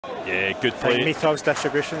Yeah, good play. Mikael's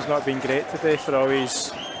distribution's not been great today for all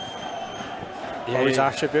his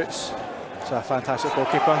attributes. He's a fantastic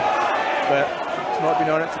goalkeeper, but he's not been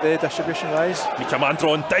on it today distribution-wise. Mikael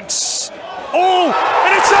Mandron digs. Oh,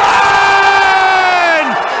 and it's in!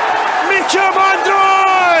 Mikael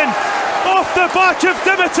Mandron! Off the back of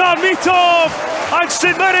Dimitar Mitov, and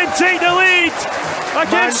St Mirren take the lead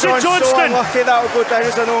against St Johnstone. So unlucky that will go down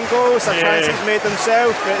as an own goal. It's a chance he's made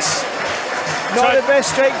himself. It's not the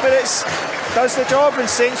best strike, but it does the job, and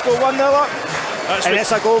Saints go 1-0 up. And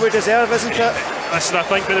it's a goal we deserve, isn't it? Listen, I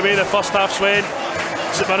think by the way the first half's went,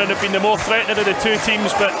 St Mirren have been the more threatening of the two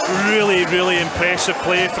teams, but really, really impressive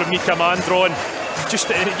play from Mikael Mandron. Just,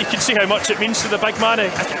 you can see how much it means to the big man.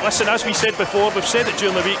 Listen, as we said before, we've said it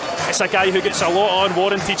during the week, it's a guy who gets a lot of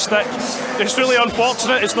unwarranted stick. It's really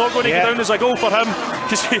unfortunate it's not going to go down as a goal for him,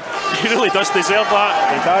 because he really does deserve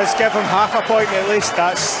that. He does. Give him half a point at least.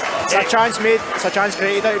 It's a chance made, it's a chance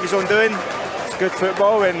created out of his own doing. It's good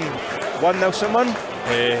football, and 1-0 someone.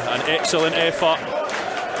 An excellent effort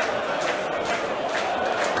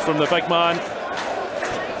from the big man.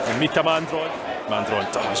 And Mikael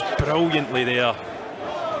Mandron does brilliantly there.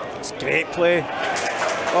 It's great play.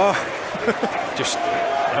 Oh. Just,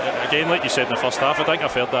 again, like you said in the first half, I think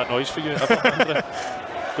I've heard that noise for you.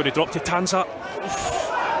 Going to drop to Tanza.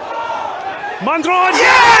 Mandron!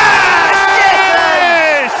 Yes!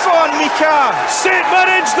 Go on, Mika! St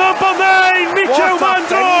Mirren's number 9, Mikael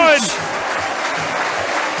Mandron!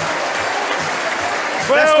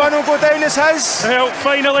 Well, this one will go down as his. Well,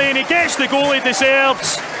 finally, and he gets the goal he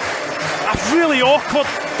deserves. A really awkward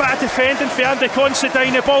bit of defending for Andy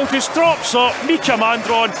Considine. The ball just drops up. Mikael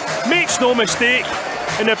Mandron makes no mistake,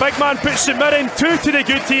 and the big man puts St Mirren 2 to the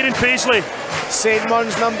good here in Paisley. St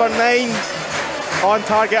Mirren's number 9 on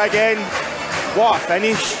target again. What a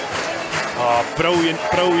finish. Oh, brilliant,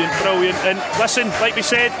 brilliant, brilliant. And listen, like we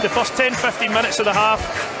said, the first 10-15 minutes of the half,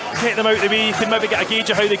 get them out of the way, you can maybe get a gauge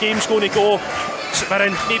of how the game's going to go. St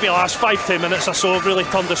Mirren, maybe the last 5-10 minutes or so, really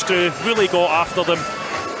turned the screw, really got after them.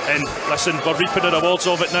 And listen, we're reaping the rewards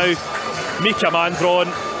of it now. Mikael Mandron,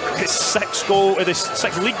 his 6th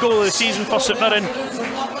league goal of the season for St Mirren.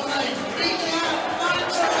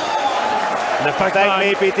 I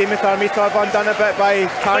think maybe Dimitar Mitov undone a bit by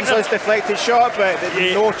Tanza's deflected shot, but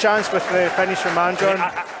no chance with the finish from Mandron.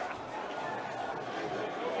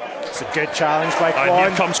 It's a good challenge by Kwon. And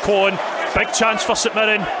here comes Kwon, big chance for St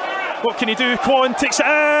Mirren. What can he do? Kwon takes it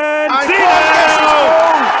in. 3-0!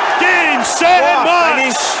 Game, set, and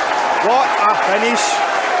match! What a finish!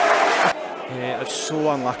 Yeah, it's so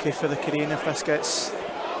unlucky for the Korean if this gets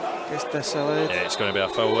disallowed. Yeah, it's going to be a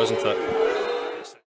foul, isn't it?